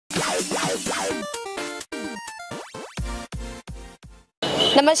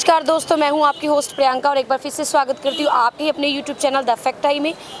नमस्कार दोस्तों, मैं हूं आपकी होस्ट प्रियंका और एक बार फिर से स्वागत करती हूं आपके अपने YouTube channel the fact time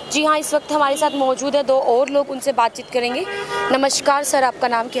में। जी हां, इस वक्त हमारे साथ मौजूद है दो और लोग, उनसे बातचीत करेंगे। नमस्कार सर, आपका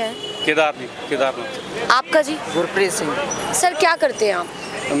नाम क्या है? केदारनाथ। आपका जी? गुरप्रीत सिंह। सर क्या करते हैं आप?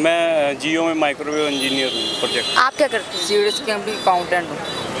 मैं जियो में माइक्रोवेव इंजीनियर हूँ प्रोजेक्ट। आप क्या करते हैं? सीडीएस के अकाउंटेंट हूँ।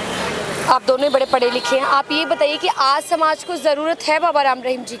 आप दोनों ही बड़े पढ़े लिखे हैं। आप ये बताइए कि आज समाज को ज़रूरत है बाबा राम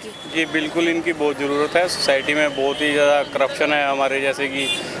रहीम जी की? जी बिल्कुल, इनकी बहुत ज़रूरत है। सोसाइटी में बहुत ही ज़्यादा करप्शन है, हमारे जैसे कि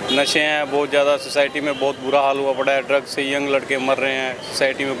नशे हैं बहुत ज़्यादा, सोसाइटी में बहुत बुरा हाल हुआ पड़ा है। ड्रग्स से यंग लड़के मर रहे हैं,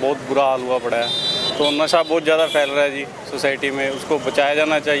 सोसाइटी में बहुत बुरा हाल हुआ पड़ा है। तो नशा बहुत ज़्यादा फैल रहा है जी सोसाइटी में, उसको बचाया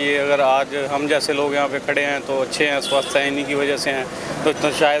जाना चाहिए। अगर आज हम जैसे लोग यहाँ पे खड़े हैं तो अच्छे हैं, स्वस्थ हैं, इन्हीं की वजह से हैं।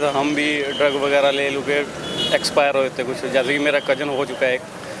 तो शायद हम भी ड्रग वगैरह ले लू के एक्सपायर होते कुछ। जैसे कि मेरा कज़न हो चुका है,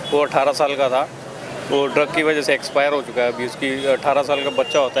 वो 18 साल का था, वो ड्रग की वजह से एक्सपायर हो चुका है। अभी उसकी 18 साल का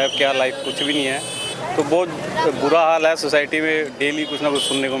बच्चा होता है, क्या लाइफ कुछ भी नहीं है। तो बहुत बुरा हाल है सोसाइटी में, डेली कुछ ना कुछ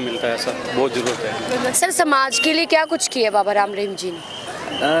सुनने को मिलता है। ऐसा बहुत ज़रूरत है। सर समाज के लिए क्या कुछ किया बाबा राम रहीम जी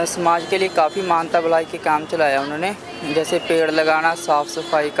ने? समाज के लिए काफ़ी मानवता भलाई के काम चलाया उन्होंने, जैसे पेड़ लगाना, साफ़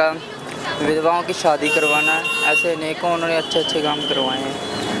सफाई का, विधवाओं की शादी करवाना, ऐसे अनेकों उन्होंने अच्छे अच्छे काम करवाए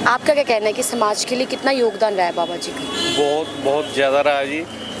हैं। आपका क्या कहना है कि समाज के लिए कितना योगदान रहा है बाबा जी का? बहुत ज़्यादा रहा है जी।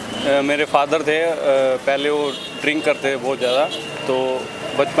 मेरे फादर थे, पहले वो ड्रिंक करते थे बहुत ज़्यादा। तो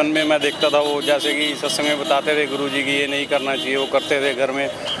बचपन में मैं देखता था, वो जैसे कि सत्संग में बताते थे गुरुजी की ये नहीं करना चाहिए, वो करते थे। घर में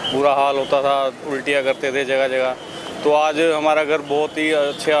बुरा हाल होता था, उल्टियाँ करते थे जगह जगह। तो आज हमारा घर बहुत ही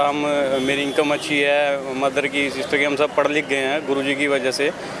अच्छा, हम मेरी इनकम अच्छी है, मदर की, सिस्टर की, हम सब पढ़ लिख गए हैं गुरुजी की वजह से।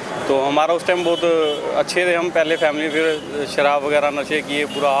 तो हमारा उस टाइम बहुत अच्छे थे हम पहले फैमिली। फिर शराब वगैरह नशे किए,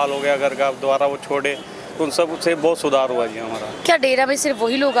 बुरा हाल हो गया घर का, दोबारा वो छोड़े, तो उन सब से बहुत सुधार हुआ जी हमारा। क्या डेरा में सिर्फ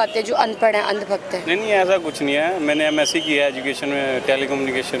वही लोग आते हैं जो अनपढ़ हैं, अंधभक्त हैं? नहीं, ऐसा कुछ नहीं है। मैंने एमएससी किया है एजुकेशन में,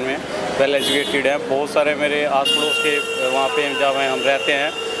 टेलीकम्युनिकेशन में, वेल एजुकेटेड है। बहुत सारे मेरे आस पड़ोस के वहाँ पे जहाँ हम रहते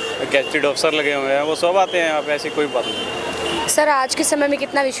हैं गैजेटेड अफसर लगे हुए हैं, वो सब आते हैं यहाँ पे, ऐसी कोई बात नहीं। सर आज के समय में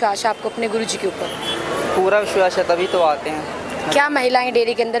कितना विश्वास है आपको अपने गुरुजी के ऊपर? पूरा विश्वास है, तभी तो आते हैं। क्या महिलाएं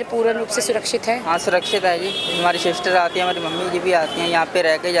डेरे के अंदर पूर्ण रूप से सुरक्षित है? हाँ सुरक्षित है जी। हमारी सिस्टर आती है, हमारी मम्मी जी भी आती हैं, यहाँ पे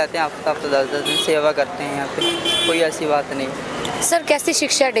रह के जाते हैं, हफ्ता 10 दिन सेवा करते हैं यहाँ पे, कोई ऐसी बात नहीं। सर कैसी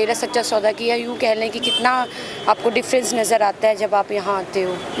शिक्षा है डेरा सच्चा सौदा की, या यूँ कह लें कि कितना आपको डिफरेंस नज़र आता है जब आप यहाँ आते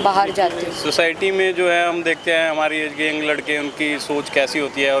हो, बाहर जाते हो? सोसाइटी में जो है हम देखते हैं हमारी एज के यंग लड़के, उनकी सोच कैसी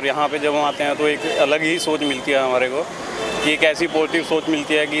होती है, और यहाँ पे जब हम आते हैं तो एक अलग ही सोच मिलती है हमारे को, कि एक ऐसी पॉजिटिव सोच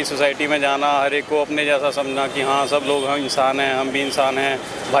मिलती है कि सोसाइटी में जाना, हर एक को अपने जैसा समझना कि हाँ सब लोग हम इंसान हैं, हम भी इंसान हैं,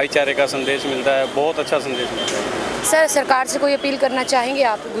 भाईचारे का संदेश मिलता है। बहुत अच्छा संदेश मिलता है। सर सरकार से कोई अपील करना चाहेंगे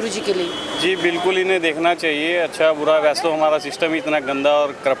आप गुरुजी के लिए? जी बिल्कुल, इन्हें देखना चाहिए। अच्छा बुरा, वैसे तो हमारा सिस्टम ही इतना गंदा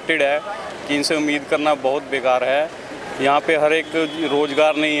और करप्टेड है कि इनसे उम्मीद करना बहुत बेकार है। यहाँ पे हर एक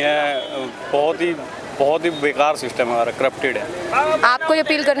रोज़गार नहीं है, बहुत ही बेकार सिस्टम है हमारा, करप्टेड है। आप कोई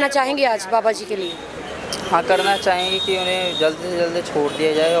अपील करना चाहेंगे आज बाबा जी के लिए? हाँ करना चाहेंगे कि उन्हें जल्द से जल्द छोड़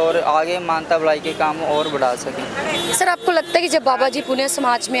दिया जाए और आगे मानवता भलाई के काम और बढ़ा सकें। सर आपको लगता है कि जब बाबा जी पुनः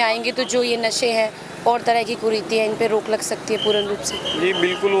समाज में आएंगे तो जो ये नशे हैं और तरह की कुरीति है, इन पे रोक लग सकती है पूर्ण रूप से? जी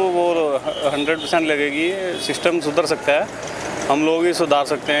बिल्कुल, वो 100% लगेगी। सिस्टम सुधर सकता है, हम लोग ही सुधार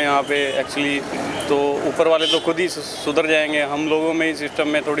सकते हैं यहाँ पे एक्चुअली। तो ऊपर वाले तो खुद ही सुधर जाएंगे, हम लोगों में ही सिस्टम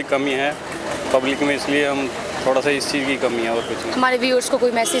में थोड़ी कमी है, पब्लिक में, इसलिए हम थोड़ा सा इस चीज़ की कमी है और कुछ नहीं। हमारे व्यूअर्स को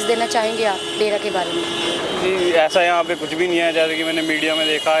कोई मैसेज देना चाहेंगे आप डेरा के बारे में? जी ऐसा यहाँ पे कुछ भी नहीं है, जैसे कि मैंने मीडिया में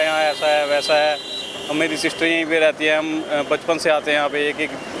देखा है, यहाँ ऐसा है वैसा है। अब मेरी सिस्टर यहीं पे रहती है, हम बचपन से आते हैं यहाँ पे, एक एक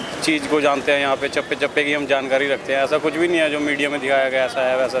चीज़ को जानते हैं यहाँ पे, चप्पे चप्पे की हम जानकारी रखते हैं। ऐसा कुछ भी नहीं है जो मीडिया में दिखाया गया ऐसा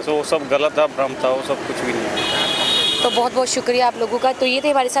है वैसा, वो सब गलत था, भ्रम था, वो सब कुछ भी नहीं है। तो बहुत बहुत शुक्रिया आप लोगों का। तो ये थे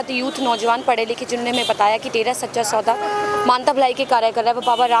हमारे साथ यूथ, नौजवान पढ़े लिखे, जिन्होंने हमें बताया कि डेरा सच्चा सौदा मानवता भलाई के कार्य कर रहा है। वो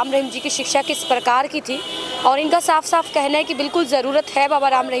बाबा राम रहीम जी की शिक्षा किस प्रकार की थी, और इनका साफ साफ कहना है कि बिल्कुल ज़रूरत है बाबा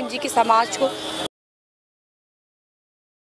राम रहीम जी की समाज को